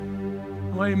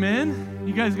Well, amen.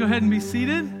 You guys go ahead and be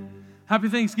seated. Happy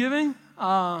Thanksgiving.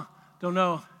 Don't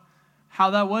know how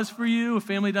that was for you, if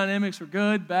family dynamics were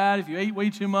good, bad, if you ate way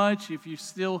too much, if you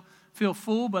still feel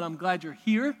full, but I'm glad you're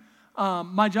here.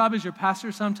 My job as your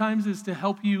pastor sometimes is to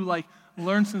help you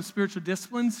learn some spiritual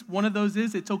disciplines. One of those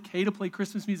is it's okay to play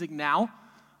Christmas music now,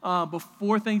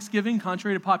 before Thanksgiving.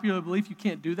 Contrary to popular belief, you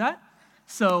can't do that.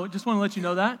 So just want to let you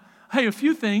know that. Hey, a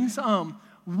few things.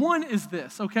 One is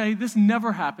this, okay? This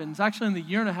never happens. Actually, in the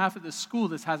year and a half at this school,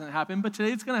 this hasn't happened, but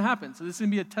today it's going to happen. So this is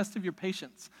going to be a test of your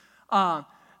patience.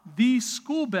 The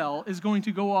school bell is going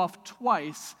to go off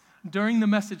twice during the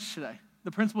message today. The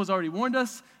principal has already warned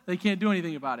us. They can't do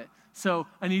anything about it. So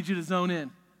I need you to zone in,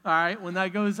 all right? When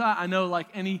that goes out, I know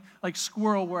like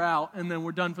squirrel, we're out, and then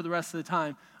we're done for the rest of the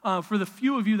time. For the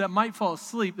few of you that might fall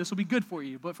asleep, this will be good for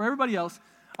you. But for everybody else,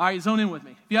 all right, zone in with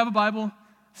me. If you have a Bible,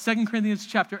 2 Corinthians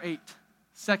chapter 8.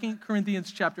 2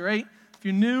 Corinthians chapter 8. If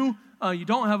you're new, you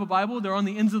don't have a Bible, they're on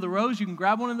the ends of the rows. You can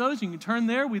grab one of those. You can turn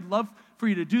there. We'd love for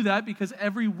you to do that because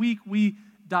every week we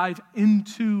dive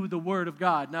into the Word of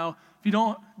God. Now, if you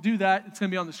don't do that, it's going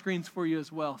to be on the screens for you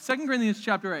as well. 2 Corinthians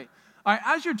chapter 8. All right,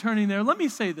 as you're turning there, let me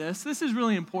say this. This is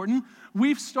really important.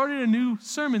 We've started a new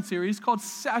sermon series called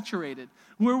Saturated,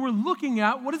 where we're looking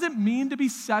at what does it mean to be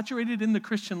saturated in the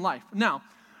Christian life. Now,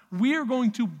 we are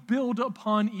going to build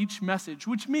upon each message,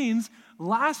 which means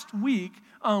last week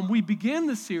we began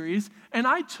the series, and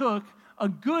I took a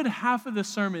good half of the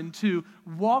sermon to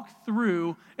walk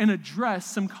through and address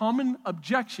some common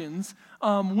objections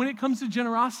when it comes to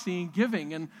generosity and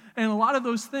giving and a lot of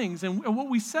those things. And what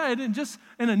we said, and just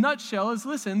in a nutshell, is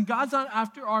listen, God's not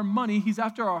after our money, he's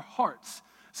after our hearts.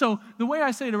 So the way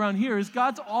I say it around here is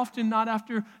God's often not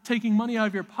after taking money out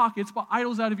of your pockets, but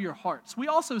idols out of your hearts. We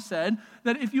also said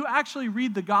that if you actually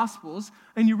read the Gospels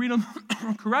and you read them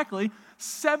correctly,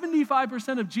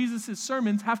 75% of Jesus'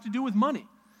 sermons have to do with money,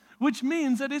 which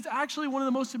means that it's actually one of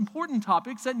the most important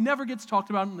topics that never gets talked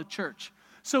about in the church.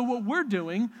 So what we're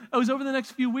doing is over the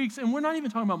next few weeks, and we're not even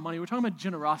talking about money, we're talking about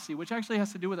generosity, which actually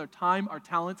has to do with our time, our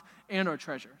talents, and our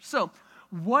treasure. So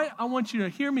what I want you to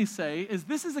hear me say is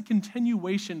this is a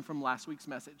continuation from last week's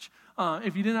message.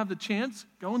 If you didn't have the chance,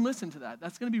 go and listen to that.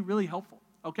 That's going to be really helpful,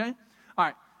 okay? All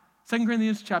right, 2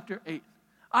 Corinthians chapter 8.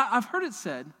 I've heard it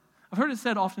said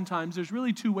oftentimes there's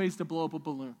really two ways to blow up a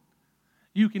balloon.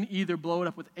 You can either blow it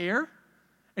up with air,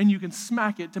 and you can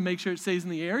smack it to make sure it stays in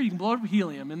the air. You can blow it up with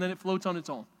helium, and then it floats on its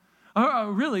own.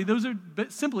 Really, those are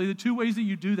simply the two ways that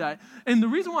you do that. And the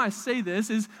reason why I say this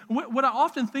is what I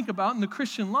often think about in the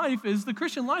Christian life is the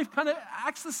Christian life kind of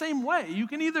acts the same way. You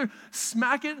can either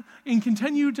smack it and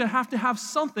continue to have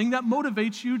something that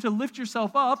motivates you to lift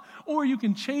yourself up, or you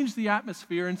can change the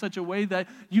atmosphere in such a way that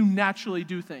you naturally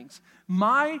do things.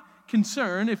 My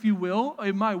concern, if you will,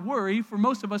 my worry for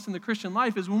most of us in the Christian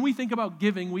life is when we think about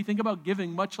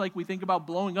giving much like we think about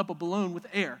blowing up a balloon with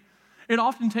air. It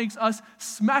often takes us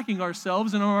smacking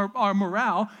ourselves and our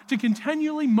morale to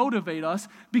continually motivate us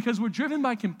because we're driven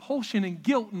by compulsion and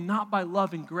guilt and not by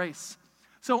love and grace.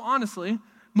 So honestly,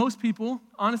 most people,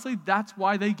 that's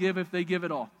why they give if they give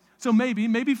at all. So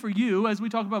maybe for you, as we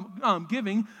talk about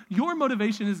giving, your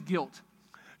motivation is guilt.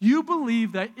 You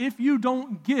believe that if you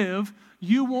don't give,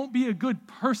 you won't be a good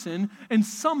person, and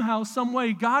somehow, some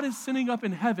way, God is sitting up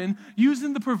in heaven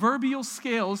using the proverbial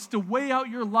scales to weigh out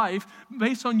your life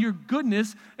based on your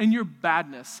goodness and your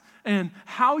badness. And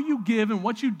how you give and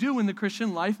what you do in the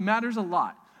Christian life matters a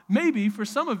lot. Maybe for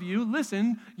some of you,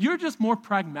 listen, you're just more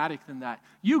pragmatic than that.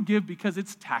 You give because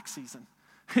it's tax season.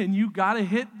 And you got to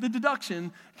hit the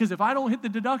deduction, because if I don't hit the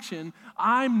deduction,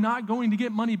 I'm not going to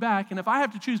get money back. And if I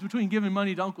have to choose between giving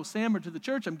money to Uncle Sam or to the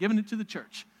church, I'm giving it to the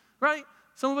church, right?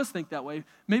 Some of us think that way.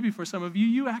 Maybe for some of you,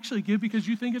 you actually give because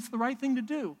you think it's the right thing to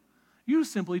do. You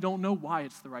simply don't know why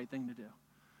it's the right thing to do.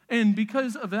 And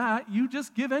because of that, you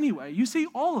just give anyway. You see,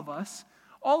 all of us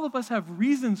have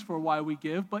reasons for why we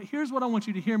give, but here's what I want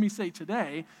you to hear me say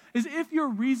today, is if your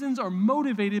reasons are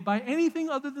motivated by anything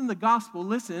other than the gospel,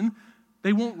 listen,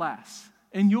 they won't last,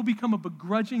 and you'll become a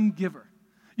begrudging giver.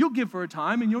 You'll give for a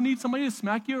time, and you'll need somebody to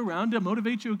smack you around to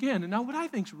motivate you again. And now what I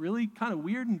think is really kind of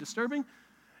weird and disturbing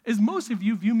is most of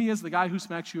you view me as the guy who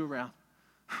smacks you around,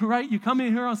 right? You come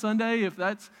in here on Sunday, if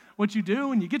that's what you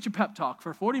do, and you get your pep talk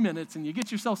for 40 minutes, and you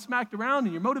get yourself smacked around,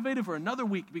 and you're motivated for another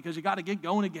week because you got to get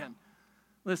going again.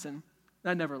 Listen,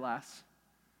 that never lasts,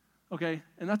 okay?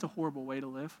 And that's a horrible way to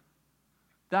live.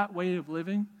 That way of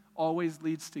living always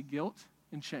leads to guilt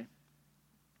and shame.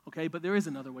 Okay, but there is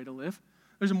another way to live.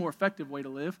 There's a more effective way to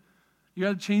live. You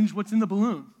got to change what's in the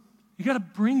balloon. You got to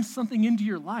bring something into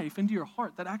your life, into your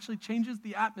heart, that actually changes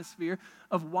the atmosphere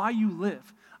of why you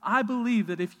live. I believe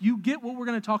that if you get what we're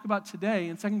going to talk about today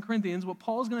in 2 Corinthians, what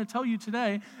Paul is going to tell you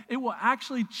today, it will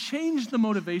actually change the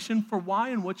motivation for why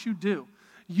and what you do.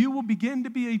 You will begin to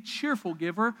be a cheerful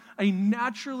giver, a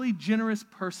naturally generous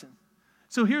person.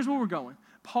 So here's where we're going.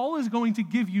 Paul is going to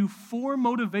give you 4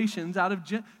 motivations out of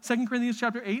 2 Corinthians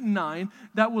chapter 8 and 9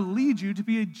 that will lead you to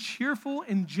be a cheerful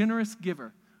and generous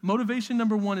giver. Motivation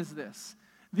number 1 is this: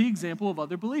 the example of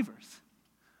other believers.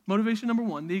 Motivation number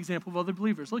 1, the example of other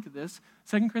believers. Look at this,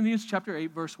 2 Corinthians chapter 8,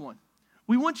 verse 1.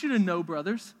 We want you to know,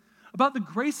 brothers, about the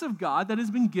grace of God that has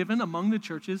been given among the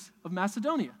churches of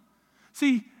Macedonia.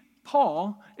 See,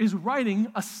 Paul is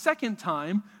writing a second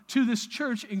time to this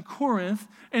church in Corinth,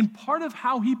 and part of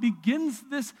how he begins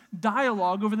this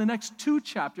dialogue over the next 2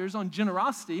 chapters on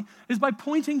generosity is by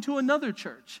pointing to another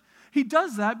church. He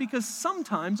does that because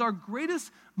sometimes our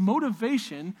greatest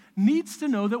motivation needs to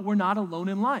know that we're not alone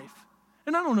in life.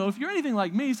 And I don't know if you're anything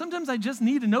like me, sometimes I just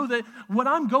need to know that what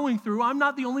I'm going through, I'm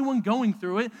not the only one going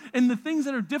through it, and the things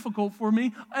that are difficult for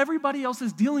me, everybody else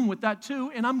is dealing with that too,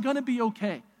 and I'm going to be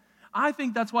okay. I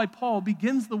think that's why Paul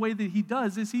begins the way that he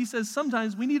does, is he says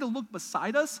sometimes we need to look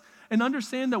beside us and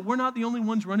understand that we're not the only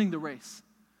ones running the race.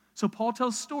 So Paul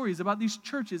tells stories about these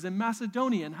churches in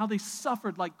Macedonia and how they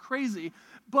suffered like crazy,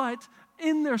 but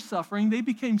in their suffering, they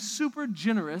became super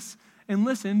generous and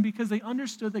listened because they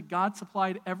understood that God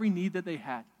supplied every need that they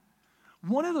had.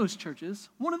 One of those churches,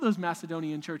 one of those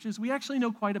Macedonian churches, we actually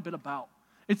know quite a bit about.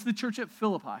 It's the church at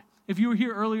Philippi. If you were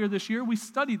here earlier this year, we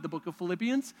studied the book of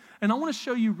Philippians, and I want to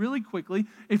show you really quickly,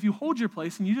 if you hold your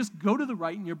place and you just go to the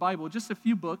right in your Bible, just a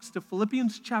few books, to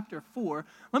Philippians chapter 4,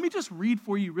 let me just read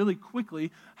for you really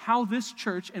quickly how this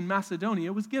church in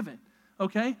Macedonia was given,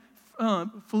 okay?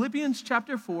 Philippians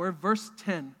chapter 4, verse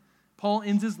 10. Paul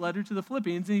ends his letter to the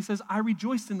Philippians, and he says, I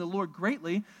rejoiced in the Lord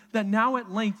greatly that now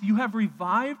at length you have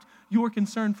revived your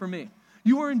concern for me.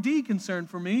 You are indeed concerned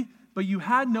for me, but you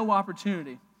had no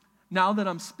opportunity. Now that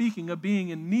I'm speaking of being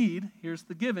in need, here's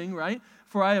the giving, right?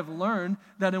 For I have learned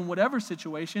that in whatever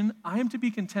situation, I am to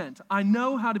be content. I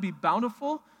know how to be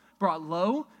bountiful, brought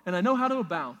low, and I know how to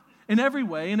abound. In every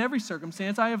way, in every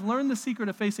circumstance, I have learned the secret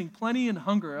of facing plenty and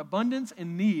hunger, abundance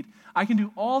and need. I can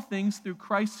do all things through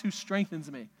Christ who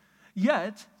strengthens me.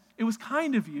 Yet, it was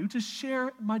kind of you to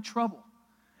share my trouble.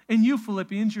 And you,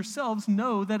 Philippians, yourselves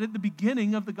know that at the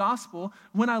beginning of the gospel,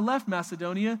 when I left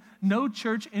Macedonia, no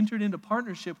church entered into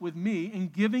partnership with me in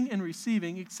giving and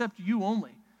receiving except you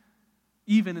only.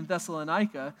 Even in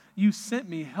Thessalonica, you sent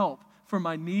me help for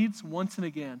my needs once and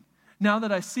again. Now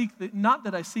that I seek not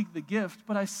that I seek the gift,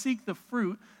 but I seek the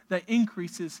fruit that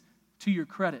increases to your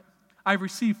credit. I've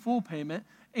received full payment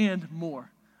and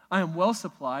more. I am well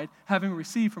supplied, having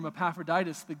received from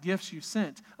Epaphroditus the gifts you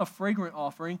sent, a fragrant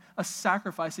offering, a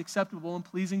sacrifice acceptable and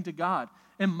pleasing to God.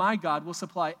 And my God will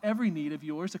supply every need of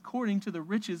yours according to the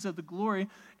riches of the glory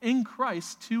in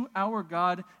Christ. To our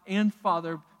God and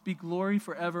Father be glory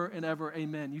forever and ever.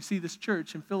 Amen. You see, this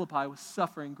church in Philippi was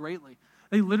suffering greatly.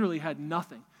 They literally had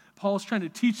nothing. Paul's trying to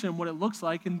teach them what it looks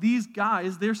like, and these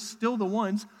guys, they're still the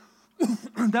ones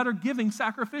that are giving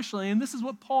sacrificially. And this is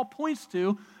what Paul points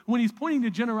to when he's pointing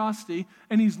to generosity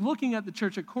and he's looking at the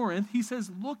church at Corinth. He says,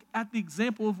 look at the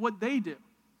example of what they do.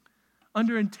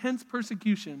 Under intense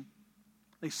persecution,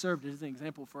 they served as an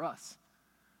example for us.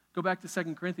 Go back to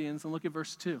 2 Corinthians and look at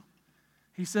verse 2.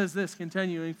 He says this,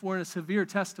 continuing, for in a severe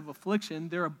test of affliction,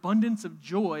 their abundance of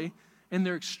joy and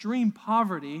their extreme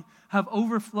poverty have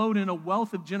overflowed in a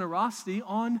wealth of generosity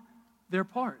on their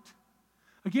part.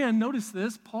 Again, notice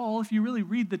this. Paul, if you really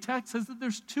read the text, says that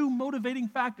there's 2 motivating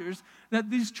factors that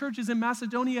these churches in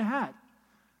Macedonia had.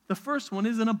 The first one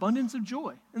is an abundance of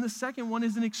joy, and the second one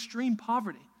is an extreme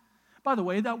poverty. By the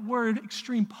way, that word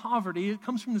extreme poverty, it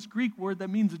comes from this Greek word that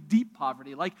means deep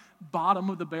poverty, like bottom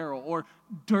of the barrel or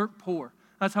dirt poor.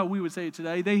 That's how we would say it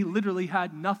today. They literally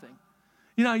had nothing.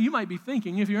 You know, you might be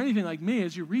thinking, if you're anything like me,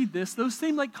 as you read this, those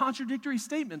seem like contradictory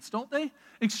statements, don't they?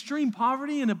 Extreme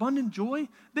poverty and abundant joy,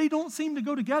 they don't seem to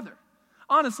go together.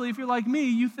 Honestly, if you're like me,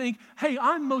 you think, hey,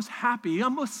 I'm most happy,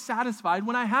 I'm most satisfied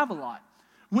when I have a lot.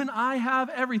 When I have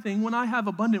everything, when I have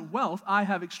abundant wealth, I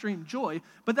have extreme joy,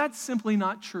 but that's simply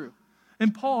not true.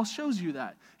 And Paul shows you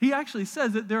that. He actually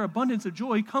says that their abundance of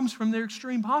joy comes from their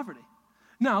extreme poverty.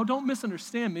 Now, don't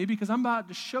misunderstand me, because I'm about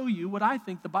to show you what I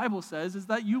think the Bible says is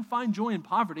that you find joy in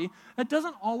poverty. That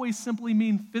doesn't always simply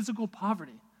mean physical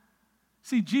poverty.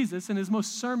 See, Jesus, in his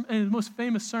most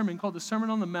famous sermon called the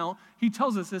Sermon on the Mount, he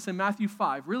tells us this in Matthew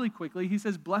 5. Really quickly, he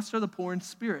says, blessed are the poor in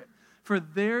spirit, for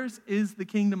theirs is the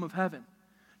kingdom of heaven.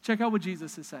 Check out what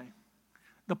Jesus is saying.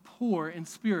 The poor in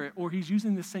spirit, or he's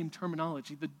using the same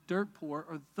terminology, the dirt poor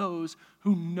are those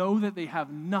who know that they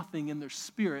have nothing in their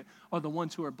spirit are the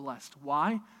ones who are blessed.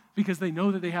 Why? Because they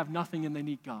know that they have nothing and they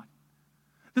need God.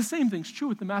 The same thing's true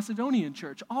with the Macedonian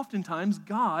church. Oftentimes,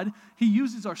 God, he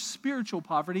uses our spiritual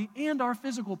poverty and our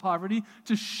physical poverty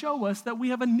to show us that we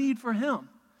have a need for him.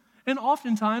 And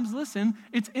oftentimes, listen,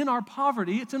 it's in our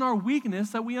poverty, it's in our weakness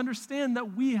that we understand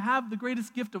that we have the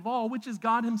greatest gift of all, which is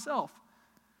God himself.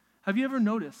 Have you ever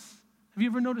noticed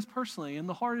personally in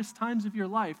the hardest times of your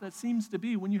life, that seems to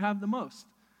be when you have the most?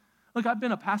 Look, I've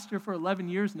been a pastor for 11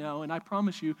 years now, and I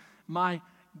promise you, my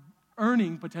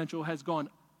earning potential has gone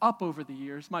up over the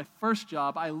years. My first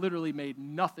job, I literally made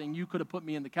nothing. You could have put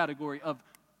me in the category of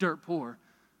dirt poor.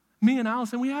 Me and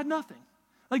Allison, we had nothing.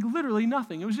 Like literally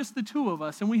nothing. It was just the two of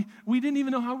us, and we didn't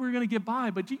even know how we were going to get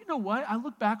by. But do you know what? I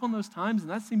look back on those times,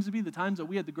 and that seems to be the times that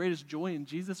we had the greatest joy in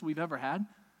Jesus we've ever had.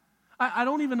 I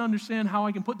don't even understand how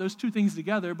I can put those two things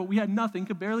together, but we had nothing,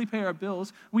 could barely pay our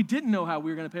bills. We didn't know how we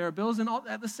were going to pay our bills, and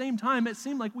at the same time, it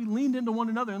seemed like we leaned into one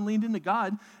another and leaned into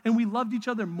God, and we loved each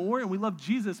other more, and we loved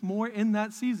Jesus more in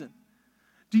that season.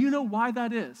 Do you know why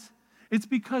that is? It's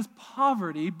because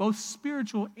poverty, both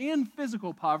spiritual and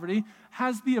physical poverty,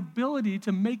 has the ability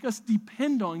to make us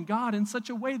depend on God in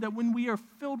such a way that when we are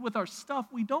filled with our stuff,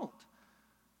 we don't.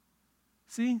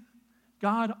 See,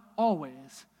 God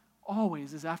always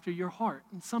is after your heart.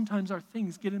 And sometimes our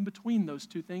things get in between those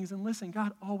two things. And listen,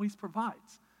 God always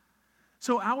provides.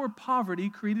 So our poverty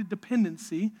created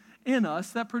dependency in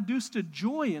us that produced a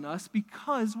joy in us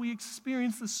because we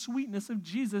experienced the sweetness of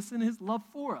Jesus and his love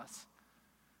for us.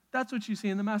 That's what you see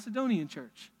in the Macedonian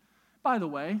church. By the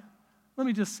way, let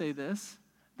me just say this.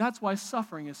 That's why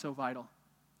suffering is so vital.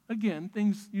 Again,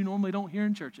 things you normally don't hear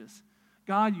in churches.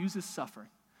 God uses suffering.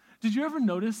 Did you ever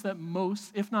notice that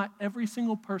most, if not every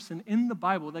single person in the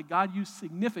Bible that God used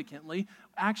significantly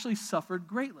actually suffered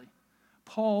greatly?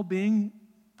 Paul being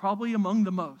probably among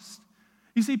the most.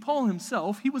 You see, Paul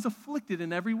himself, he was afflicted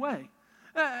in every way.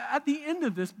 At the end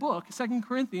of this book, 2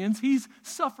 Corinthians, he's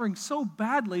suffering so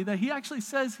badly that he actually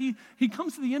says he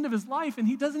comes to the end of his life and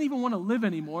he doesn't even want to live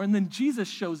anymore. And then Jesus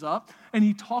shows up and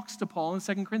he talks to Paul in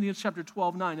 2 Corinthians chapter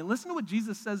 12:9. And listen to what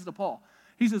Jesus says to Paul.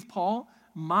 He says, Paul,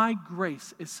 my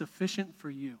grace is sufficient for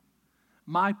you.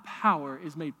 My power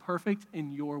is made perfect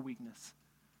in your weakness.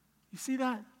 You see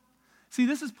that? See,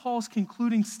 this is Paul's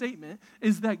concluding statement,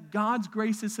 is that God's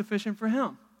grace is sufficient for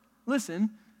him.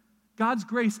 Listen, God's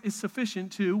grace is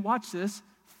sufficient to, watch this,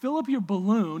 fill up your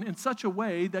balloon in such a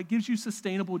way that gives you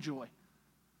sustainable joy.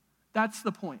 That's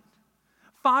the point.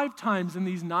 5 times in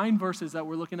these 9 verses that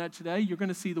we're looking at today, you're going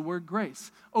to see the word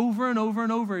grace. Over and over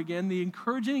and over again, the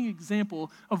encouraging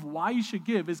example of why you should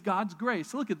give is God's grace.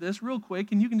 So look at this real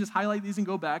quick, and you can just highlight these and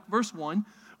go back. Verse 1,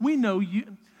 we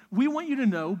want you to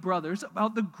know, brothers,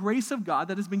 about the grace of God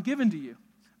that has been given to you.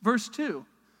 Verse 2,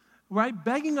 right,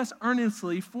 begging us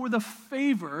earnestly for the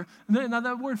favor. Now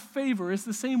that word favor is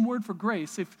the same word for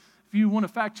grace. If you want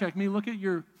to fact check me, look at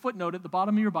your footnote at the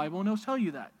bottom of your Bible, and it'll tell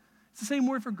you that. It's the same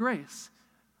word for grace.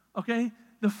 Okay,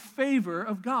 the favor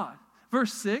of God.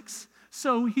 Verse 6,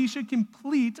 so he should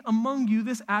complete among you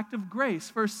this act of grace.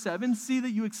 Verse 7, see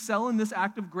that you excel in this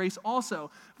act of grace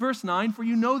also. Verse 9, for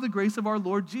you know the grace of our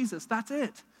Lord Jesus. That's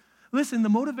it. Listen, the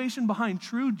motivation behind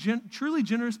truly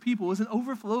generous people is an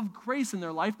overflow of grace in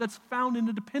their life that's found in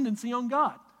a dependency on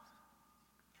God.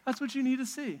 That's what you need to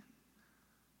see.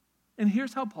 And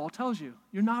here's how Paul tells you,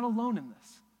 you're not alone in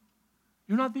this.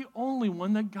 You're not the only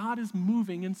one that God is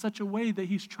moving in such a way that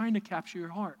he's trying to capture your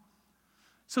heart.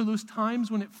 So those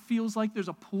times when it feels like there's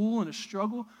a pull and a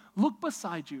struggle, look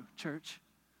beside you, church,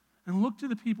 and look to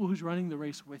the people who's running the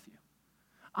race with you.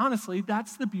 Honestly,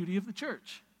 that's the beauty of the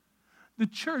church. The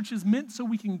church is meant so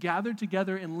we can gather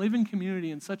together and live in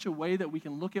community in such a way that we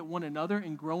can look at one another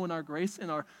and grow in our grace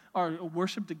and our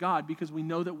worship to God because we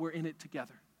know that we're in it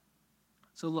together.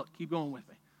 So look, keep going with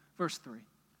me. Verse 3.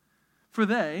 For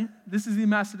they, this is the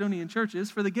Macedonian churches,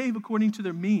 for they gave according to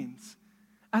their means,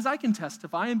 as I can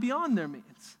testify, and beyond their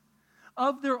means,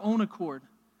 of their own accord,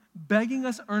 begging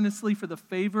us earnestly for the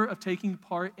favor of taking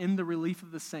part in the relief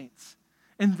of the saints.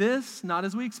 And this, not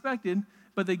as we expected,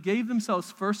 but they gave themselves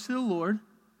first to the Lord,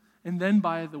 and then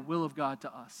by the will of God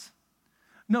to us.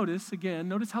 Notice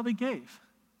how they gave.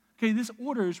 Okay, this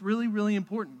order is really, really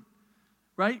important.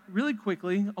 Right? Really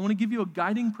quickly, I want to give you a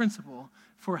guiding principle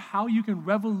for how you can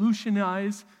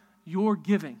revolutionize your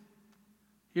giving.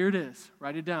 Here it is.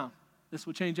 Write it down. This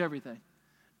will change everything.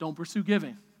 Don't pursue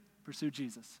giving. Pursue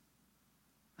Jesus.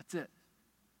 That's it.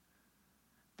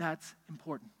 That's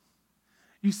important.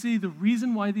 You see, the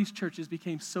reason why these churches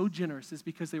became so generous is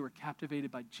because they were captivated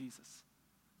by Jesus.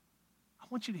 I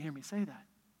want you to hear me say that.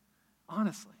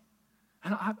 honestly.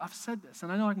 And I've said this,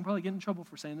 and I know I can probably get in trouble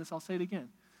for saying this. I'll say it again.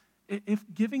 If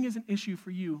giving is an issue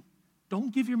for you,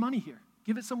 don't give your money here.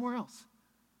 Give it somewhere else.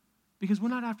 Because we're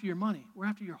not after your money. We're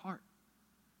after your heart.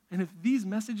 And if these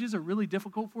messages are really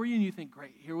difficult for you and you think,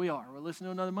 great, here we are. We're listening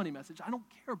to another money message. I don't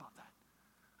care about that.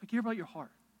 I care about your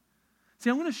heart. See,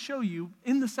 I'm going to show you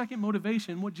in the second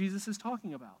motivation what Jesus is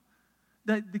talking about.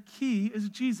 That the key is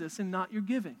Jesus and not your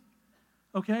giving.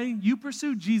 Okay? You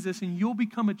pursue Jesus and you'll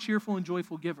become a cheerful and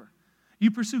joyful giver. You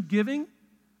pursue giving,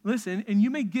 listen, and you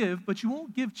may give, but you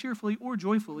won't give cheerfully or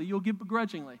joyfully. You'll give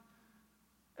begrudgingly.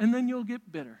 And then you'll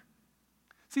get bitter.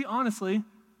 See, honestly,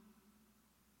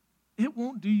 it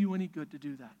won't do you any good to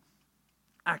do that.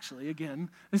 Actually, again,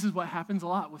 this is what happens a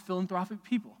lot with philanthropic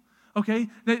people. Okay?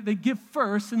 They give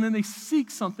first and then they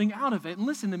seek something out of it. And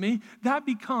listen to me, that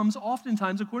becomes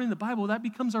oftentimes, according to the Bible, that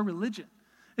becomes our religion.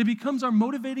 It becomes our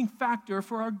motivating factor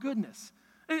for our goodness.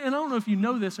 And I don't know if you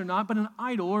know this or not, but an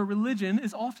idol or religion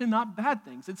is often not bad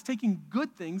things. It's taking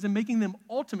good things and making them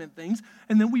ultimate things,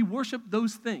 and then we worship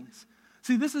those things.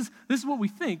 See, this is what we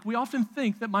think. We often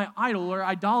think that my idol or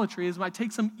idolatry is when I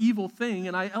take some evil thing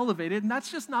and I elevate it, and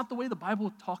that's just not the way the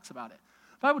Bible talks about it.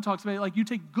 The Bible talks about it like you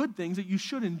take good things that you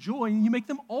should enjoy and you make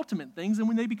them ultimate things, and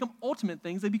when they become ultimate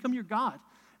things, they become your God,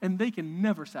 and they can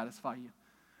never satisfy you.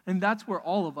 And that's where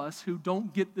all of us who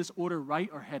don't get this order right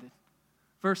are headed.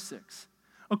 Verse 6.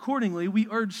 Accordingly, we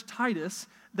urge Titus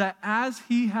that as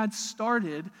he had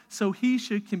started, so he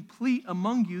should complete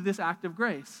among you this act of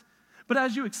grace. But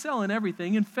as you excel in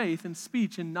everything, in faith, in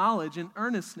speech, in knowledge, in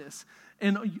earnestness,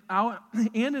 and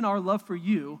in our love for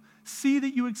you, see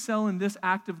that you excel in this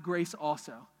act of grace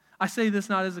also. I say this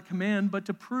not as a command, but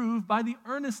to prove by the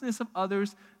earnestness of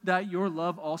others that your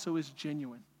love also is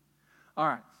genuine. All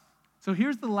right, so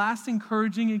here's the last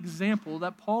encouraging example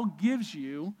that Paul gives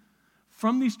you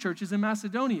from these churches in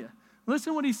Macedonia.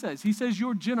 Listen what he says. He says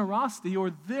your generosity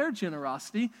or their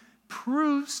generosity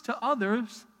proves to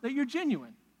others that you're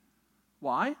genuine.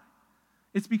 Why?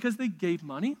 It's because they gave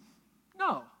money?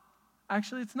 No,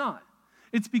 actually it's not.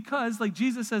 It's because, like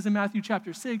Jesus says in Matthew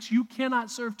chapter 6, you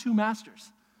cannot serve two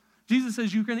masters. Jesus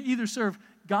says you can either serve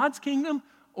God's kingdom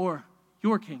or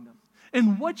your kingdom.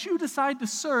 And what you decide to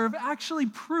serve actually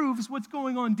proves what's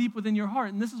going on deep within your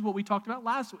heart. And this is what we talked about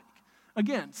last week.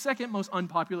 Again, second most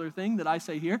unpopular thing that I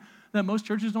say here that most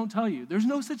churches don't tell you. There's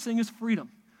no such thing as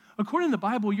freedom. According to the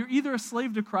Bible, you're either a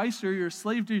slave to Christ or you're a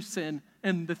slave to sin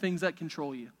and the things that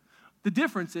control you. The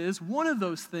difference is one of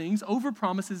those things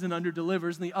overpromises and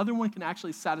underdelivers, and the other one can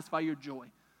actually satisfy your joy.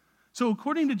 So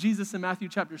according to Jesus in Matthew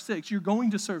chapter 6, you're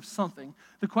going to serve something.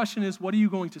 The question is, what are you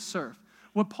going to serve?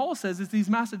 What Paul says is these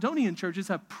Macedonian churches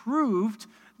have proved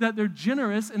that they're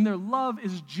generous and their love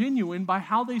is genuine by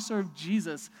how they serve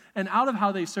Jesus. And out of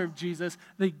how they serve Jesus,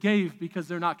 they gave because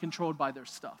they're not controlled by their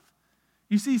stuff.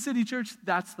 You see, City Church,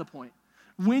 that's the point.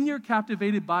 When you're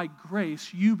captivated by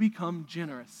grace, you become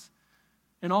generous.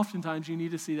 And oftentimes you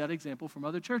need to see that example from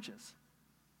other churches.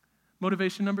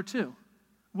 Motivation number 2,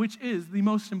 which is the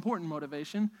most important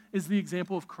motivation, is the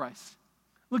example of Christ.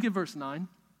 Look at verse 9.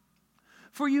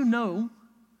 For you know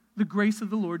the grace of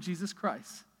the Lord Jesus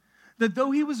Christ, that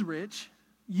though he was rich,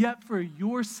 yet for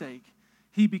your sake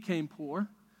he became poor,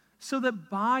 so that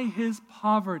by his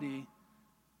poverty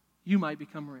you might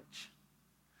become rich.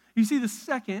 You see, the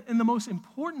second and the most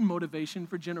important motivation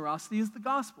for generosity is the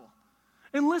gospel.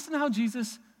 And listen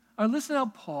how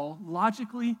Paul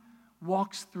logically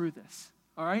walks through this,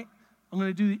 all right? I'm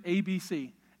going to do the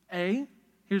ABC. A,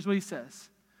 here's what he says.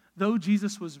 Though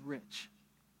Jesus was rich.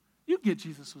 You get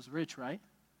Jesus was rich, right?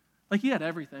 Like he had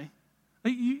everything.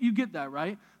 Like you get that,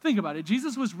 right? Think about it.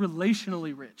 Jesus was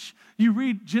relationally rich. You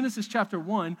read Genesis chapter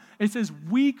 1, it says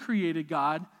we created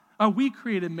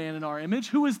man in our image.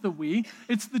 Who is the we?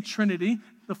 It's the Trinity,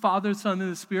 the Father, Son,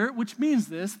 and the Spirit, which means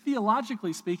this,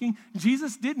 theologically speaking,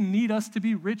 Jesus didn't need us to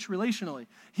be rich relationally.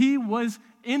 He was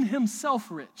in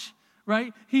himself rich,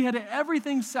 right? He had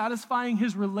everything satisfying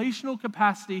his relational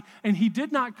capacity, and he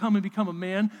did not come and become a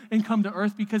man and come to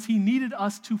earth because he needed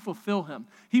us to fulfill him.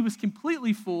 He was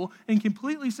completely full and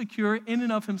completely secure in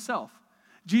and of himself.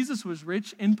 Jesus was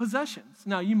rich in possessions.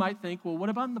 Now, you might think, well, what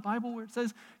about in the Bible where it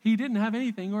says he didn't have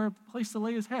anything or a place to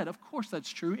lay his head? Of course that's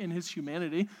true in his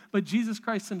humanity, but Jesus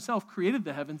Christ himself created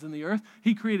the heavens and the earth.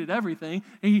 He created everything.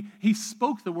 He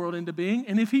spoke the world into being,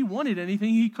 and if he wanted anything,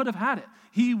 he could have had it.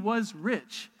 He was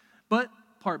rich. But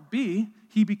part B,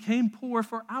 he became poor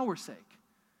for our sake.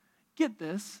 Get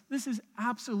this. This is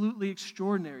absolutely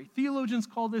extraordinary. Theologians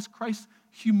call this Christ's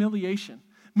humiliation,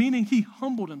 meaning he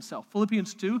humbled himself.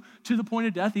 Philippians 2, to the point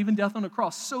of death, even death on a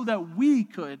cross, so that we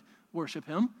could worship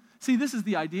him. See, this is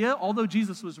the idea. Although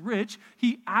Jesus was rich,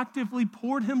 he actively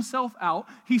poured himself out.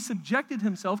 He subjected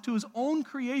himself to his own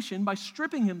creation by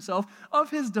stripping himself of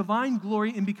his divine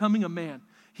glory and becoming a man.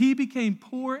 He became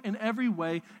poor in every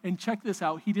way, and check this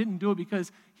out. He didn't do it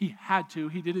because he had to.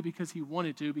 He did it because he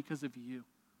wanted to, because of you.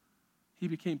 He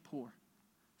became poor.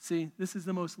 See, this is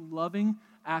the most loving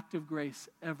act of grace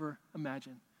ever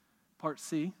imagined. Part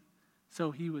C,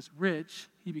 so he was rich,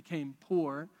 he became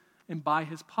poor, and by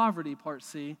his poverty, part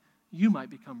C, you might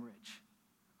become rich.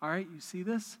 All right, you see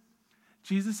this?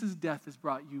 Jesus' death has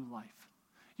brought you life.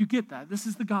 You get that? This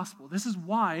is the gospel. This is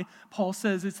why Paul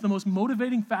says it's the most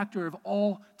motivating factor of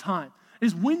all time.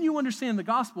 Is when you understand the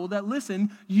gospel that, listen,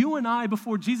 you and I,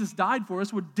 before Jesus died for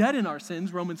us, were dead in our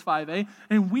sins, Romans 5a,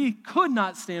 and we could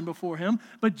not stand before him.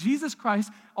 But Jesus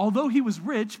Christ, although he was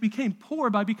rich, became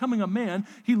poor by becoming a man.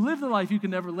 He lived the life you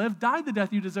could never live, died the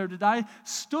death you deserve to die,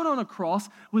 stood on a cross,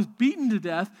 was beaten to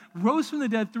death, rose from the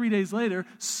dead 3 days later,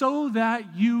 so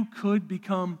that you could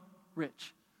become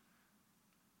rich.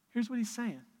 Here's what he's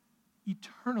saying.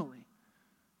 Eternally,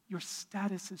 your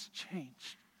status has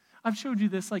changed. I've showed you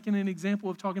this like in an example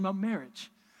of talking about marriage,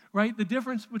 right? The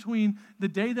difference between the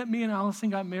day that me and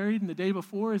Allison got married and the day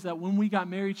before is that when we got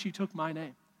married, she took my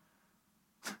name,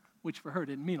 which for her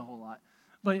didn't mean a whole lot.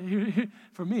 But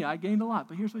for me, I gained a lot.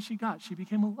 But here's what she got. She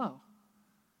became a low.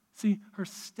 See, her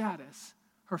status,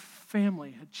 her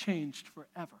family had changed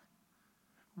forever.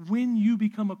 When you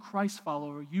become a Christ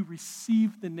follower, you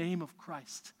receive the name of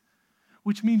Christ,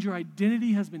 which means your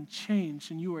identity has been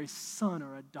changed and you are a son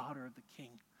or a daughter of the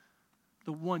King,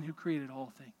 the one who created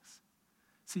all things.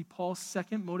 See, Paul's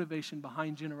second motivation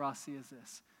behind generosity is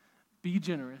this. Be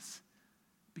generous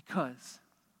because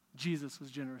Jesus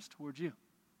was generous towards you.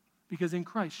 Because in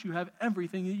Christ, you have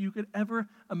everything that you could ever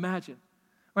imagine.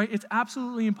 Right? It's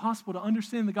absolutely impossible to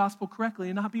understand the gospel correctly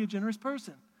and not be a generous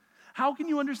person. How can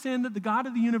you understand that the God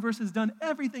of the universe has done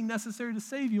everything necessary to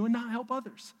save you and not help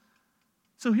others?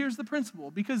 So here's the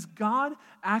principle. Because God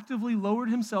actively lowered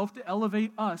himself to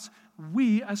elevate us,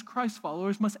 we as Christ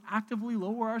followers must actively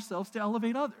lower ourselves to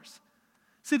elevate others.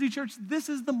 City Church, this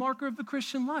is the marker of the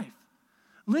Christian life.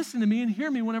 Listen to me and hear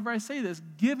me whenever I say this.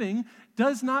 Giving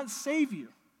does not save you,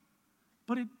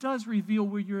 but it does reveal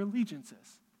where your allegiance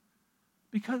is.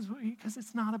 Because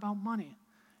it's not about money.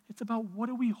 It's about what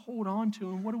do we hold on to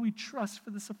and what do we trust for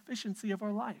the sufficiency of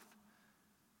our life.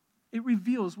 It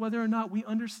reveals whether or not we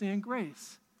understand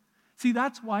grace. See,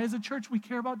 that's why as a church we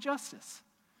care about justice.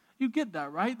 You get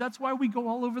that, right? That's why we go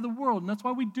all over the world, and that's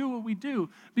why we do what we do,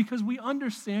 because we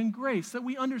understand grace, that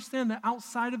we understand that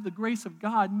outside of the grace of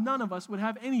God, none of us would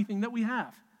have anything that we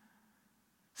have.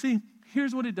 See,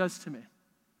 here's what it does to me.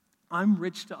 I'm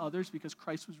rich to others because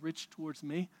Christ was rich towards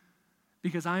me,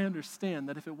 because I understand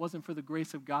that if it wasn't for the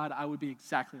grace of God, I would be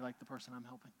exactly like the person I'm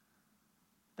helping.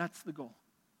 That's the goal.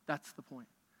 That's the point.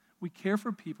 We care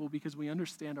for people because we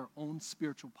understand our own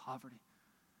spiritual poverty.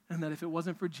 And that if it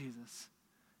wasn't for Jesus,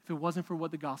 if it wasn't for what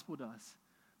the gospel does,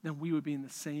 then we would be in the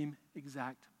same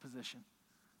exact position.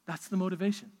 That's the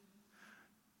motivation.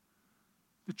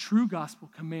 The true gospel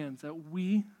commands that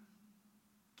we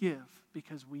give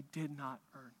because we did not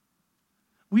earn.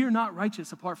 We are not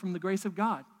righteous apart from the grace of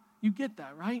God. You get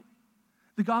that, right?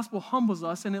 The gospel humbles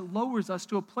us and it lowers us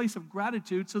to a place of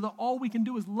gratitude so that all we can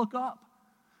do is look up.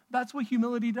 That's what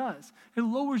humility does. It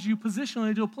lowers you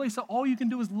positionally to a place that all you can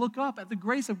do is look up at the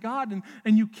grace of God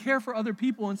and you care for other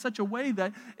people in such a way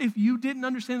that if you didn't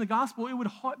understand the gospel, it would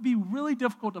be really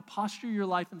difficult to posture your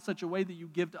life in such a way that you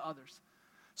give to others.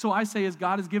 So I say, as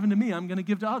God has given to me, I'm going to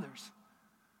give to others.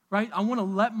 Right? I want to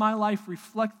let my life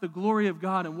reflect the glory of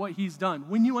God and what he's done.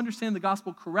 When you understand the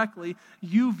gospel correctly,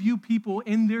 you view people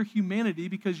in their humanity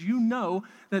because you know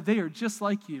that they are just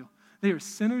like you. They are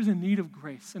sinners in need of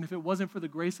grace. And if it wasn't for the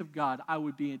grace of God, I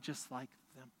would be just like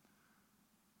them.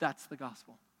 That's the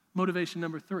gospel. Motivation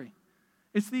number 3.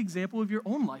 It's the example of your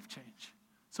own life change.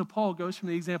 So Paul goes from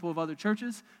the example of other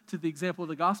churches to the example of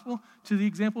the gospel to the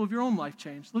example of your own life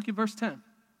change. Look at verse 10.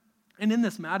 And in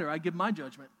this matter, I give my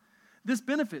judgment. This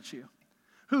benefits you,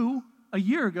 who a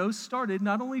year ago started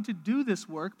not only to do this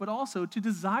work, but also to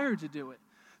desire to do it.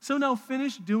 So now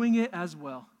finish doing it as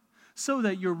well, so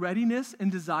that your readiness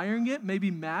in desiring it may be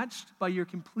matched by your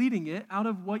completing it out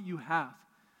of what you have.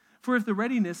 For if the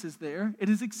readiness is there, it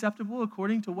is acceptable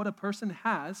according to what a person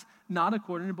has, not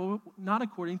according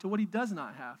to what he does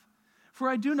not have. For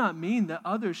I do not mean that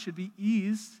others should be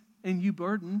eased and you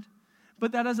burdened,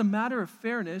 but that as a matter of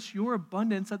fairness, your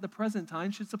abundance at the present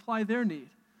time should supply their need,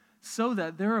 so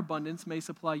that their abundance may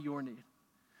supply your need.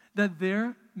 That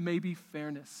there may be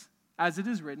fairness. As it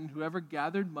is written, whoever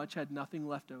gathered much had nothing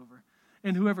left over,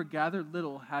 and whoever gathered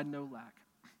little had no lack.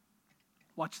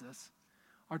 watch this,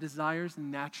 our desires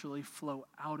naturally flow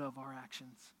out of our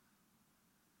actions.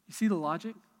 You see the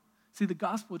logic? See, the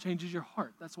gospel changes your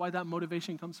heart. That's why that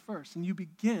motivation comes first. And you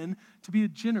begin to be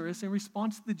generous in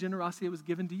response to the generosity that was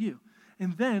given to you.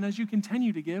 And then as you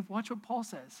continue to give, watch what Paul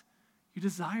says. You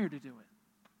desire to do it.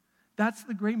 That's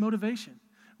the great motivation.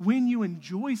 When you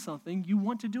enjoy something, you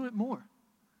want to do it more.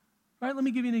 All right, let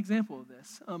me give you an example of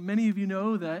this. Many of you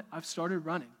know that I've started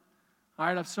running. All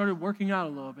right, I've started working out a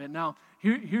little bit. Now,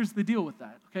 here's the deal with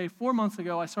that. Okay, 4 months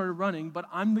ago, I started running, but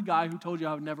I'm the guy who told you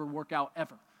I would never work out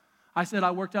ever. I said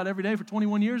I worked out every day for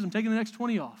 21 years. I'm taking the next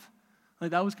 20 off.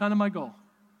 Like, that was kind of my goal.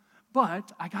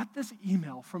 But I got this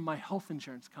email from my health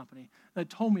insurance company that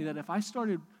told me that if I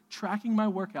started tracking my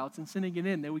workouts and sending it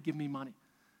in, they would give me money.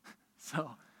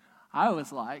 So I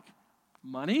was like,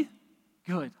 money?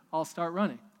 Good, I'll start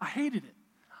running. I hated it.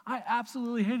 I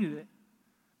absolutely hated it.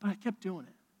 But I kept doing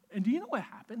it. And do you know what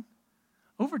happened?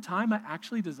 Over time, I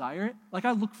actually desire it. Like,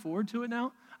 I look forward to it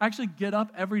now. I actually get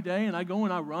up every day and I go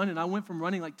and I run, and I went from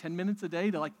running like 10 minutes a day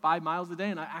to like 5 miles a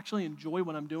day, and I actually enjoy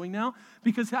what I'm doing now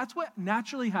because that's what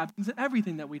naturally happens in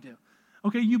everything that we do.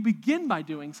 Okay, you begin by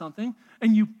doing something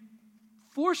and you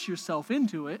force yourself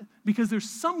into it because there's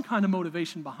some kind of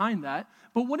motivation behind that,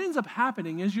 but what ends up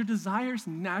happening is your desires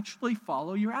naturally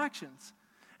follow your actions.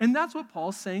 And that's what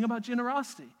Paul's saying about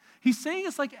generosity. He's saying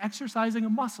it's like exercising a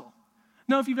muscle.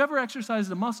 Now, if you've ever exercised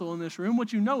a muscle in this room,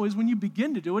 what you know is when you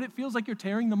begin to do it, it feels like you're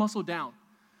tearing the muscle down,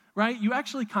 right? You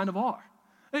actually kind of are.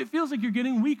 It feels like you're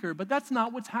getting weaker, but that's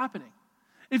not what's happening.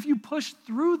 If you push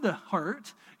through the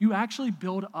hurt, you actually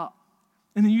build up,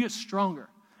 and then you get stronger,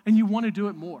 and you want to do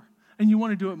it more, and you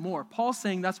want to do it more. Paul's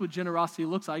saying that's what generosity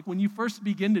looks like. When you first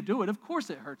begin to do it, of course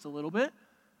it hurts a little bit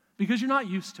because you're not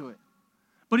used to it.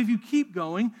 But if you keep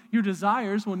going, your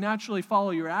desires will naturally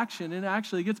follow your action, and it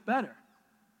actually gets better.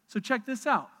 So check this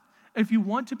out. If you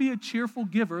want to be a cheerful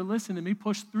giver, listen to me,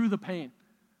 push through the pain.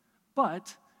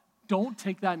 But don't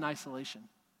take that in isolation.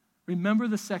 Remember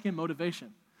the second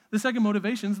motivation. The second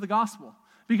motivation is the gospel.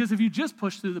 Because if you just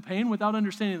push through the pain without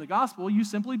understanding the gospel, you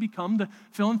simply become the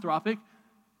philanthropic,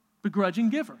 begrudging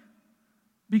giver.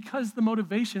 Because the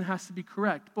motivation has to be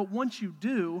correct. But once you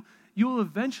do, you will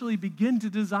eventually begin to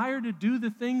desire to do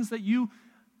the things that you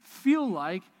feel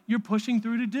like you're pushing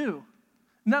through to do.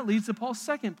 And that leads to Paul's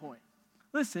second point.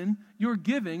 Listen, your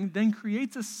giving then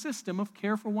creates a system of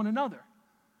care for one another.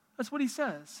 That's what he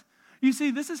says. You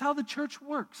see, this is how the church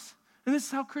works. And this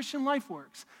is how Christian life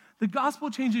works. The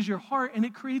gospel changes your heart, and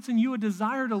it creates in you a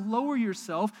desire to lower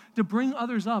yourself, to bring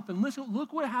others up. And listen,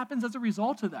 look what happens as a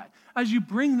result of that. As you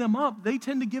bring them up, they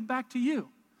tend to give back to you.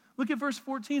 Look at verse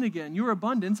 14 again. Your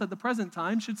abundance at the present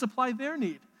time should supply their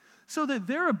need, so that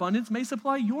their abundance may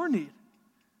supply your need.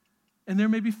 And there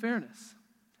may be fairness.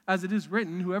 As it is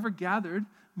written, whoever gathered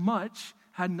much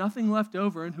had nothing left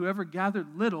over, and whoever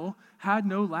gathered little had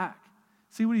no lack.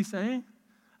 See what he's saying?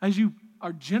 As you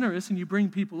are generous and you bring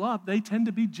people up, they tend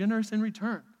to be generous in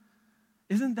return.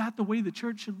 Isn't that the way the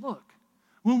church should look?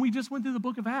 When we just went through the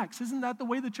book of Acts, isn't that the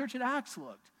way the church at Acts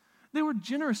looked? They were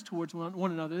generous towards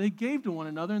one another. They gave to one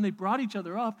another, and they brought each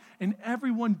other up, and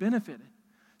everyone benefited.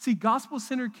 See,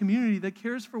 gospel-centered community that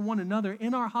cares for one another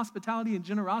in our hospitality and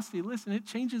generosity, listen, it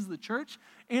changes the church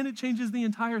and it changes the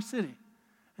entire city.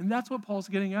 And that's what Paul's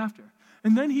getting after.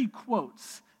 And then he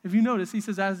quotes, if you notice, he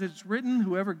says, as it's written,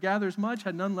 whoever gathers much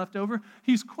had none left over.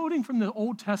 He's quoting from the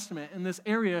Old Testament in this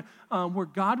area where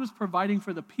God was providing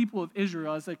for the people of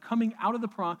Israel as they're coming out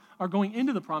of or going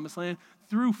into the promised land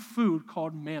through food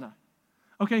called manna.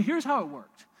 Okay, here's how it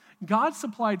worked. God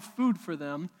supplied food for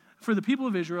them, for the people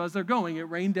of Israel as they're going. It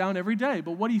rained down every day.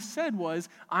 But what he said was,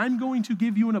 I'm going to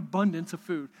give you an abundance of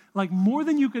food, like more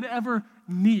than you could ever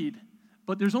need.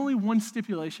 But there's only one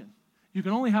stipulation. You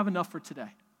can only have enough for today.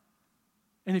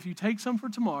 And if you take some for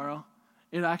tomorrow,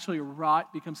 it actually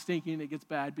rot, becomes stinky, and it gets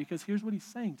bad, because here's what he's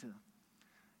saying to them.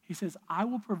 He says, I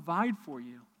will provide for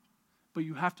you, but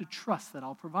you have to trust that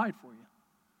I'll provide for you.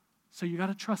 So you got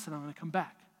to trust that I'm going to come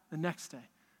back the next day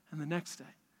and the next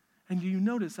day. And do you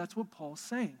notice that's what Paul's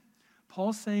saying?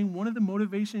 Paul's saying one of the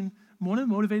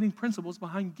motivating principles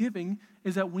behind giving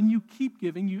is that when you keep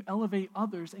giving, you elevate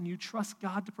others and you trust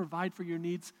God to provide for your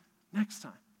needs next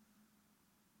time.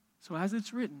 So as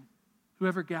it's written,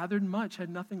 whoever gathered much had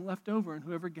nothing left over, and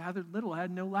whoever gathered little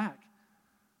had no lack.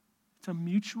 It's a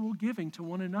mutual giving to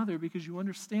one another because you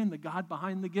understand the God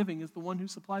behind the giving is the one who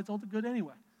supplies all the good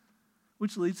anyway,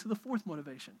 which leads to the fourth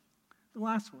motivation, the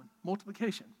last one,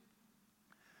 multiplication.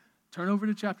 Turn over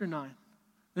to chapter 9.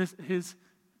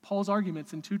 Paul's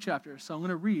arguments in 2 chapters. So I'm going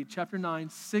to read chapter 9,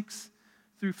 6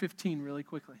 through 15 really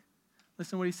quickly.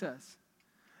 Listen to what he says.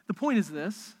 The point is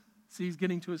this. See, he's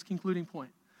getting to his concluding point.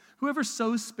 Whoever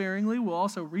sows sparingly will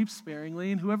also reap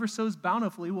sparingly, and whoever sows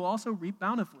bountifully will also reap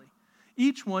bountifully.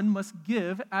 Each one must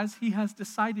give as he has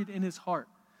decided in his heart,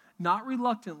 not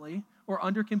reluctantly or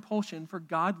under compulsion, for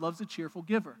God loves a cheerful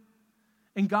giver.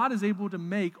 And God is able to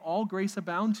make all grace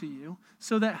abound to you,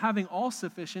 so that having all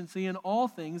sufficiency in all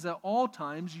things at all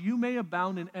times, you may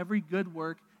abound in every good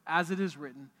work, as it is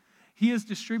written, He has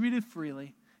distributed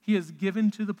freely, He has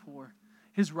given to the poor.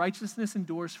 His righteousness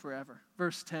endures forever.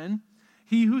 Verse 10,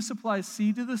 He who supplies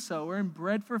seed to the sower and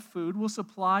bread for food will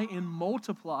supply and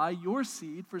multiply your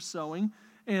seed for sowing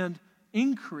and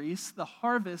increase the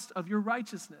harvest of your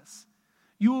righteousness.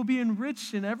 You will be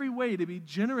enriched in every way to be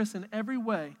generous in every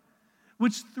way,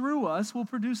 which through us will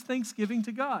produce thanksgiving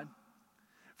to God.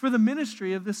 For the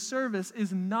ministry of this service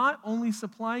is not only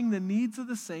supplying the needs of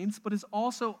the saints, but is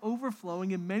also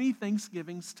overflowing in many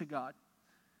thanksgivings to God.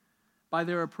 By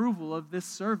their approval of this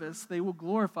service, they will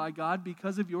glorify God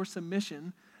because of your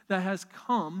submission that has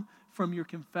come from your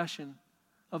confession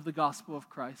of the gospel of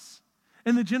Christ,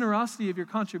 and the generosity of your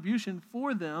contribution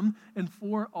for them and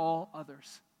for all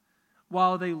others,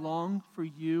 while they long for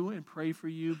you and pray for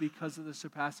you because of the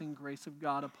surpassing grace of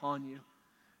God upon you.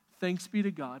 Thanks be to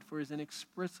God for his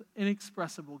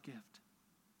inexpressible gift.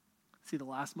 See the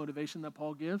last motivation that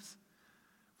Paul gives?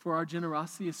 For our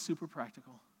generosity is super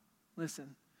practical.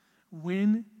 Listen,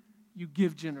 when you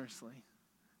give generously,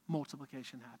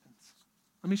 multiplication happens.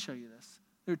 Let me show you this.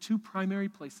 There are two primary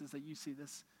places that you see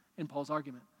this in Paul's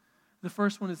argument. The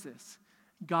first one is this: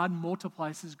 God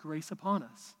multiplies his grace upon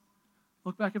us.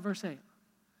 Look back at verse 8.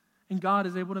 And God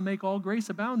is able to make all grace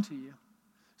abound to you,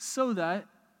 so that,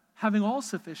 having all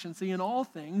sufficiency in all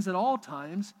things at all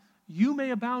times, you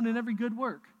may abound in every good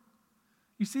work.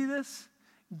 You see this?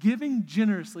 Giving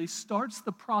generously starts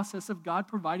the process of God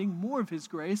providing more of his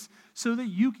grace so that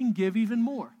you can give even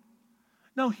more.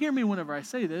 Now, hear me whenever I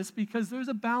say this, because there's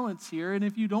a balance here, and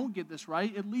if you don't get this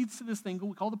right, it leads to this thing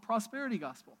we call the prosperity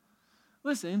gospel.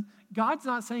 Listen, God's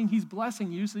not saying he's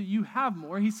blessing you so that you have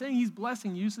more. He's saying he's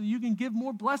blessing you so that you can give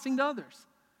more blessing to others.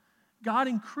 God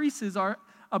increases our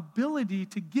ability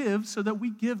to give so that we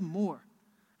give more.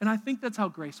 And I think that's how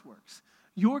grace works.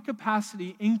 Your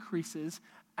capacity increases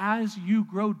as you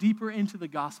grow deeper into the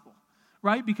gospel,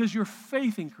 right? Because your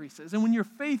faith increases. And when your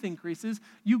faith increases,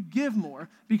 you give more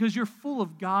because you're full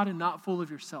of God and not full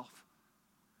of yourself.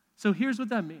 So here's what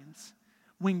that means.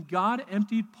 When God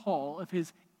emptied Paul of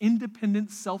his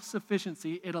independent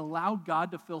self-sufficiency, it allowed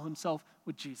God to fill himself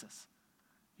with Jesus.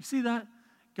 You see that?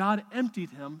 God emptied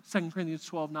him, 2 Corinthians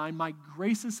 12:9, my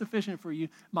grace is sufficient for you.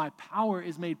 My power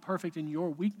is made perfect in your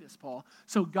weakness, Paul.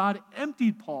 So God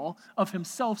emptied Paul of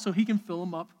himself so he can fill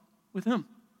him up with him.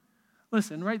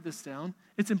 Listen, write this down.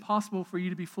 It's impossible for you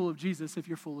to be full of Jesus if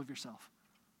you're full of yourself.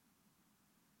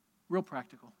 Real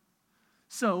practical.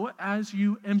 So as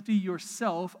you empty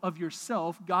yourself of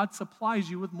yourself, God supplies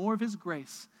you with more of his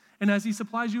grace. And as he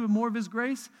supplies you with more of his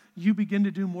grace, you begin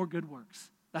to do more good works.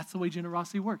 That's the way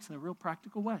generosity works in a real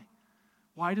practical way.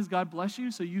 Why does God bless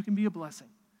you? So you can be a blessing.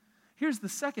 Here's the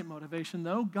second motivation,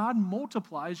 though. God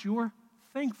multiplies your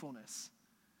thankfulness.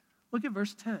 Look at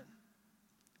verse 10.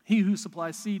 He who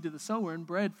supplies seed to the sower and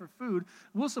bread for food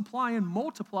will supply and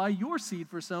multiply your seed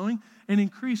for sowing and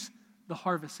increase the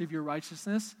harvest of your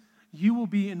righteousness. You will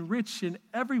be enriched in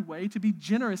every way, to be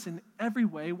generous in every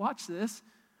way. Watch this,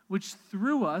 which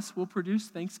through us will produce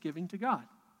thanksgiving to God.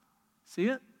 See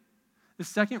it? The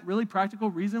second really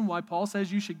practical reason why Paul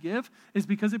says you should give is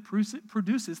because it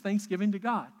produces thanksgiving to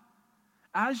God.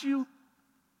 As you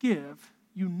give,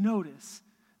 you notice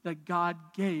that God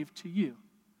gave to you.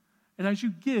 And as you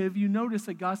give, you notice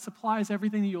that God supplies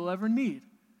everything that you'll ever need.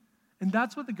 And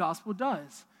that's what the gospel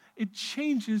does. It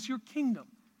changes your kingdom.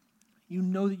 You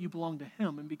know that you belong to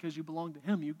him, and because you belong to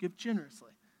him, you give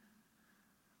generously.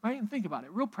 Right? And think about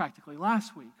it real practically.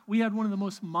 Last week, we had one of the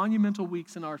most monumental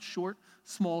weeks in our short,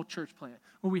 small church plant,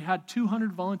 where we had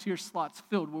 200 volunteer slots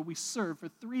filled, where we served for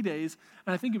 3 days,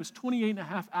 and I think it was 28 and a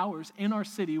half hours in our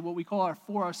city, what we call our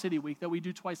 4-hour city week that we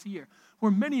do twice a year,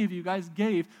 where many of you guys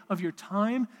gave of your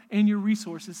time and your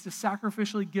resources to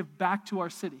sacrificially give back to our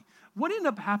city. What ended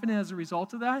up happening as a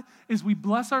result of that is we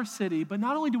bless our city, but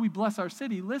not only do we bless our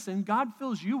city, listen, God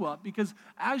fills you up because,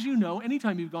 as you know,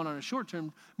 anytime you've gone on a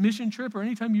short-term mission trip or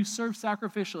anytime you serve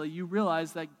sacrificially, you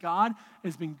realize that God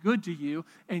has been good to you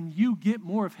and you get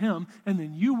more of him, and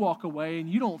then you walk away and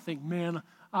you don't think, man,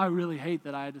 I really hate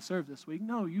that I had to serve this week.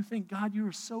 No, you think, God, you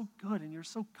are so good and you're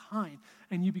so kind,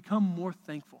 and you become more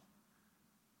thankful,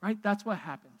 right? That's what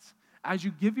happens. As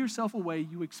you give yourself away,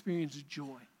 you experience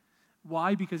joy.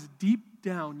 Why? Because deep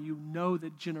down you know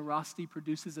that generosity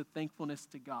produces a thankfulness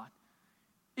to God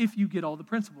if you get all the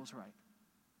principles right.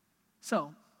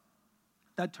 So,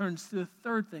 That turns to the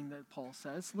third thing that Paul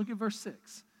says. Look at verse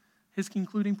 6, his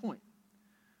concluding point.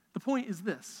 The point is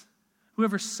this: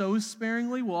 whoever sows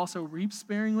sparingly will also reap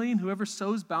sparingly, and whoever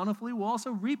sows bountifully will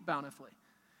also reap bountifully.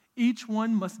 Each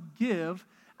one must give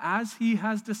as he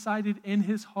has decided in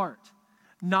his heart,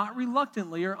 not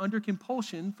reluctantly or under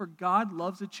compulsion, for God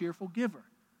loves a cheerful giver.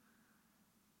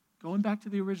 Going back to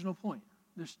the original point,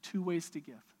 there's two ways to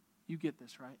give. You get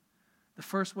this, right? The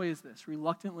first way is this: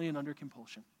 reluctantly and under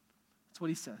compulsion. That's what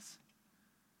he says.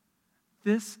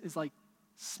 This is like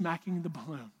smacking the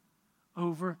balloon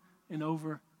over and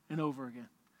over and over again.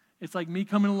 It's like me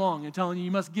coming along and telling you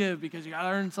you must give because you got to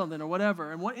earn something or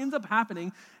whatever. And what ends up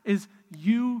happening is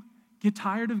you get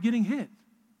tired of getting hit.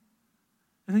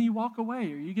 And then you walk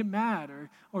away, or you get mad,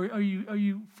 or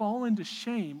you fall into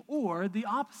shame. Or the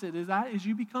opposite is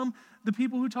you become the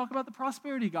people who talk about the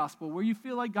prosperity gospel, where you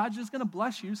feel like God's just going to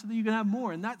bless you so that you can have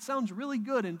more. And that sounds really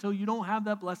good until you don't have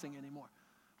that blessing anymore,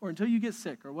 or until you get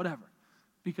sick or whatever.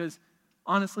 Because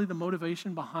honestly, the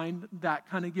motivation behind that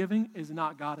kind of giving is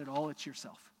not God at all, it's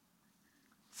yourself.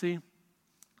 See,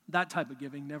 that type of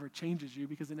giving never changes you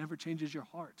because it never changes your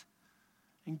heart.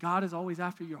 And God is always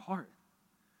after your heart.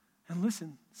 And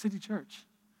listen, City Church,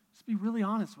 just be really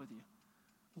honest with you.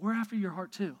 We're after your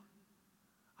heart too.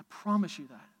 I promise you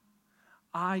that.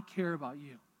 I care about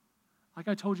you. Like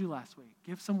I told you last week,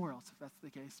 give somewhere else if that's the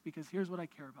case, because here's what I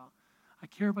care about. I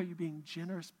care about you being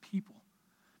generous people.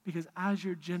 Because as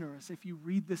you're generous, if you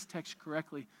read this text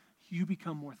correctly, you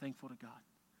become more thankful to God.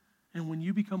 And when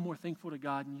you become more thankful to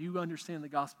God and you understand the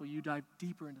gospel, you dive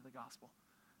deeper into the gospel.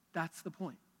 That's the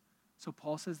point. So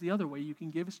Paul says the other way you can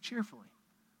give is cheerfully.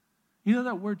 You know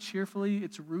that word cheerfully,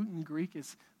 its root in Greek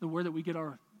is the word that we get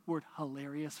our word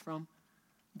hilarious from.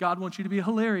 God wants you to be a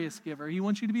hilarious giver. He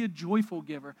wants you to be a joyful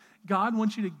giver. God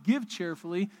wants you to give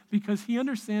cheerfully because he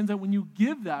understands that when you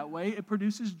give that way, it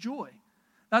produces joy.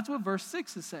 That's what verse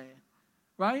 6 is saying,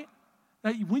 right?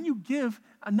 That when you give,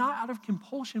 not out of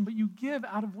compulsion, but you give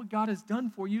out of what God has done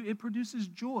for you, it produces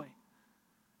joy.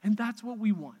 And that's what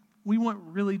we want. We want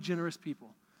really generous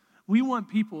people. We want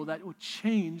people that will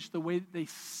change the way that they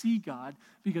see God,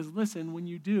 because listen, when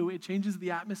you do, it changes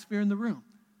the atmosphere in the room.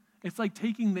 It's like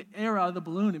taking the air out of the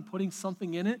balloon and putting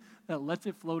something in it that lets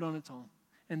it float on its own.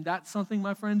 And that something,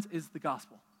 my friends, is the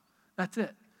gospel. That's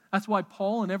it. That's why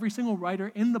Paul and every single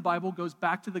writer in the Bible goes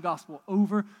back to the gospel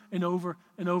over and over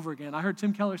and over again. I heard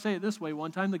Tim Keller say it this way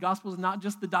one time: the gospel is not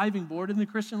just the diving board in the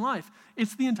Christian life.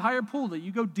 It's the entire pool that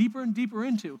you go deeper and deeper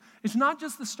into. It's not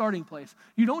just the starting place.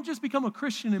 You don't just become a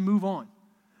Christian and move on.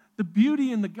 The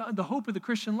beauty and the hope of the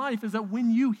Christian life is that when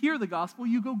you hear the gospel,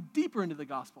 you go deeper into the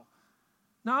gospel.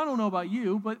 Now, I don't know about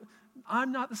you, but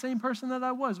I'm not the same person that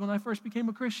I was when I first became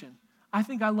a Christian. I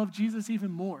think I love Jesus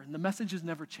even more, and the message has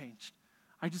never changed.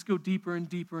 I just go deeper and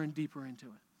deeper and deeper into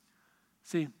it.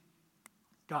 See,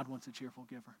 God wants a cheerful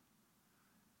giver.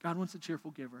 God wants a cheerful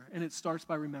giver, and it starts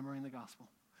by remembering the gospel.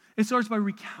 It starts by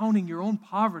recounting your own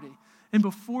poverty, and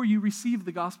before you receive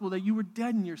the gospel, that you were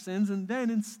dead in your sins, and then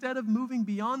instead of moving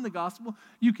beyond the gospel,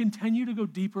 you continue to go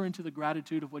deeper into the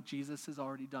gratitude of what Jesus has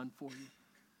already done for you.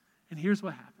 And here's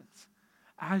what happens.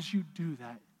 As you do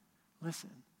that, listen,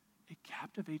 it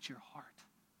captivates your heart.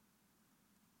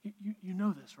 You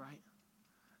know this, right?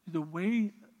 The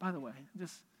way, by the way,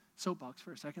 just soapbox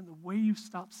for a second, the way you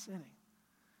stop sinning,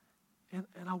 and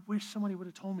I wish somebody would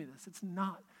have told me this, it's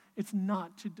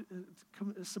not to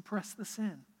suppress the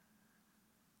sin.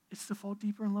 It's to fall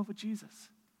deeper in love with Jesus.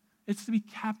 It's to be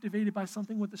captivated by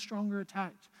something with a stronger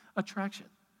attraction.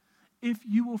 If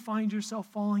you will find yourself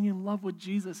falling in love with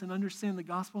Jesus and understand the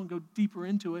gospel and go deeper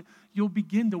into it, you'll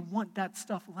begin to want that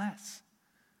stuff less,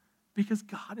 because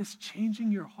God is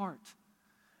changing your heart.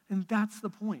 And that's the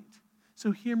point.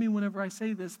 So hear me whenever I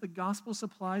say this. The gospel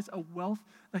supplies a wealth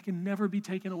that can never be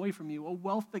taken away from you, a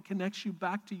wealth that connects you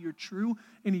back to your true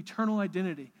and eternal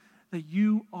identity, that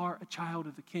you are a child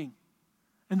of the King,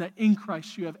 and that in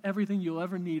Christ you have everything you'll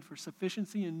ever need for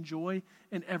sufficiency and joy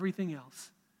and everything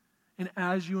else. And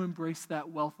as you embrace that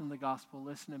wealth in the gospel,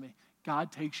 listen to me,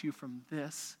 God takes you from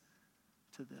this,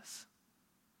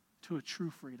 to a true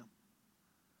freedom.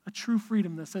 A true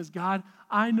freedom that says, God,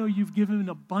 I know you've given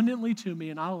abundantly to me,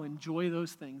 and I'll enjoy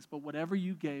those things, but whatever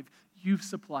you gave, you've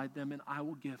supplied them, and I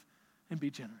will give and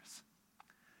be generous.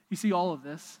 You see, all of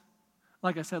this,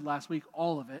 like I said last week,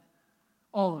 all of it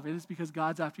is because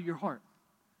God's after your heart.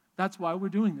 That's why we're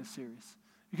doing this series,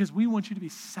 because we want you to be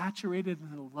saturated in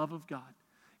the love of God.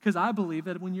 Because I believe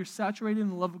that when you're saturated in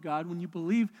the love of God, when you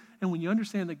believe and when you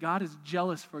understand that God is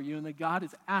jealous for you and that God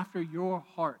is after your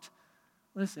heart,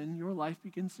 listen, your life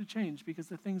begins to change, because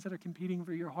the things that are competing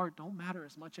for your heart don't matter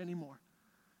as much anymore.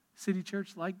 City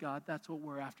Church, like God, that's what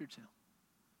we're after too.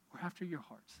 We're after your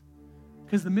hearts.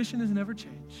 Because the mission has never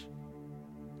changed.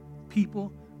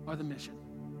 People are the mission.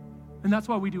 And that's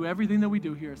why we do everything that we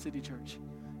do here at City Church.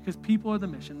 Because people are the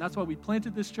mission. That's why we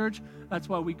planted this church. That's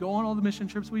why we go on all the mission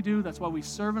trips we do. That's why we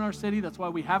serve in our city. That's why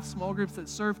we have small groups that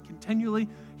serve continually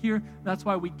here. That's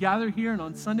why we gather here, and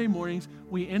on Sunday mornings,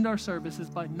 we end our services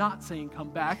by not saying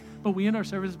come back, but we end our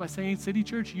services by saying, City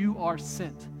Church, you are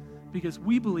sent. Because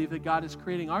we believe that God is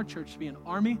creating our church to be an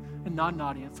army and not an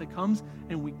audience that comes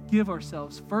and we give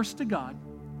ourselves first to God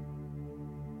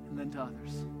and then to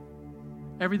others.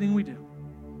 Everything we do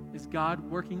is God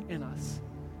working in us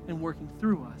and working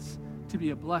through us to be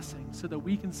a blessing so that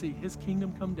we can see his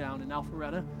kingdom come down in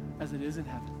Alpharetta as it is in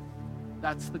heaven.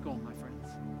 That's the goal, my friends.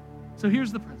 So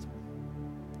here's the principle.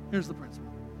 Here's the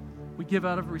principle. We give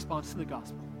out of response to the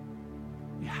gospel.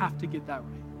 You have to get that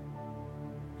right.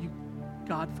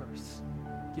 God first,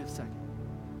 give second.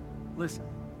 Listen,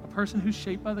 a person who's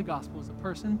shaped by the gospel is a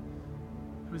person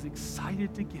who is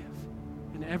excited to give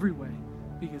in every way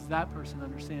because that person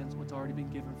understands what's already been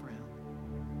given for him.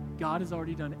 God has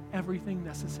already done everything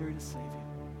necessary to save you.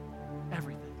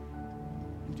 Everything.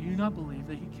 And do you not believe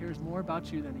that he cares more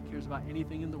about you than he cares about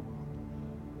anything in the world?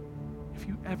 If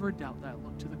you ever doubt that,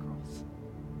 look to the cross.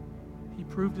 He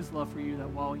proved his love for you that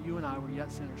while you and I were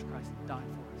yet sinners, Christ died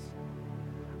for us.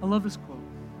 I love this quote.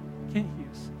 Kent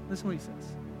Hughes. Listen to what he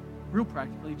says. Real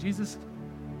practically, Jesus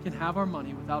can have our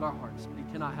money without our hearts, but he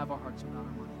cannot have our hearts without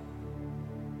our money.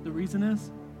 The reason is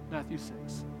Matthew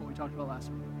 6, what we talked about last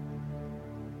week.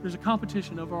 There's a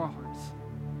competition over our hearts,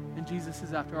 and Jesus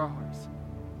is after our hearts.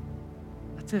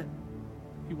 That's it.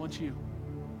 He wants you.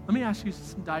 Let me ask you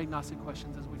some diagnostic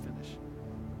questions as we finish.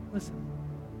 Listen,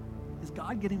 is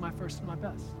God getting my first and my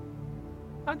best?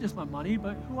 Not just my money,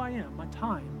 but who I am, my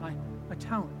time, my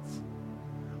talents.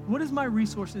 What does my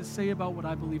resources say about what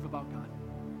I believe about God?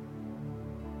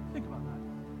 Think about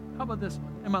that. How about this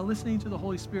one? Am I listening to the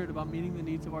Holy Spirit about meeting the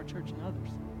needs of our church and others?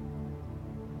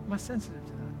 Am I sensitive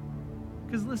to that?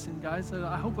 Because listen, guys,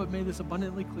 I hope I've made this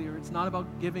abundantly clear. It's not about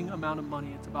giving amount of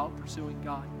money. It's about pursuing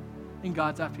God. And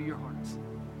God's after your hearts.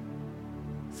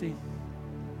 See,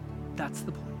 that's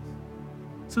the point.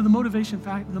 So the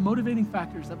motivating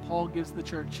factors that Paul gives the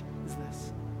church is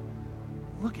this.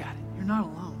 Look at it. You're not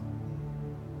alone.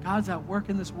 God's at work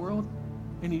in this world,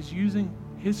 and he's using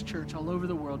his church all over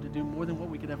the world to do more than what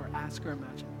we could ever ask or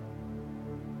imagine.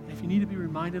 And if you need to be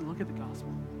reminded, look at the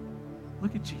gospel.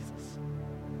 Look at Jesus.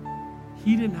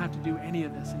 He didn't have to do any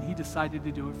of this, and he decided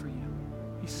to do it for you.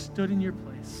 He stood in your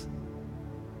place.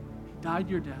 He died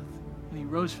your death, and he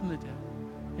rose from the dead,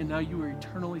 and now you are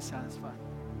eternally satisfied.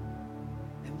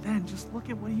 And then just look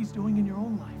at what he's doing in your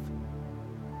own life.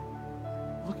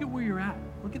 Look at where you're at.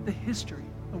 Look at the history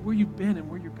of where you've been and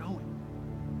where you're going.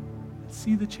 And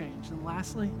see the change. And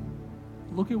lastly,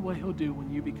 look at what he'll do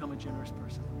when you become a generous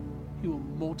person. He will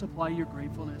multiply your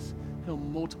gratefulness. He'll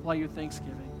multiply your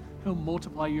thanksgiving. He'll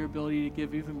multiply your ability to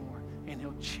give even more. And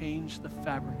he'll change the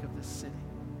fabric of this city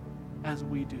as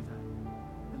we do that.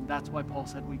 And that's why Paul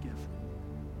said we give.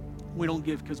 We don't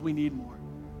give because we need more.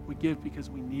 We give because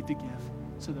we need to give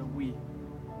so that we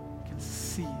can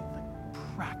see the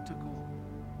practical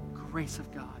grace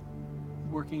of God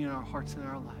working in our hearts and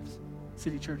our lives.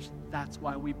 City Church, that's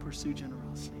why we pursue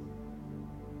generosity.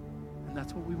 And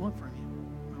that's what we want from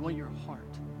you. We want your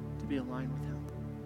heart to be aligned with him.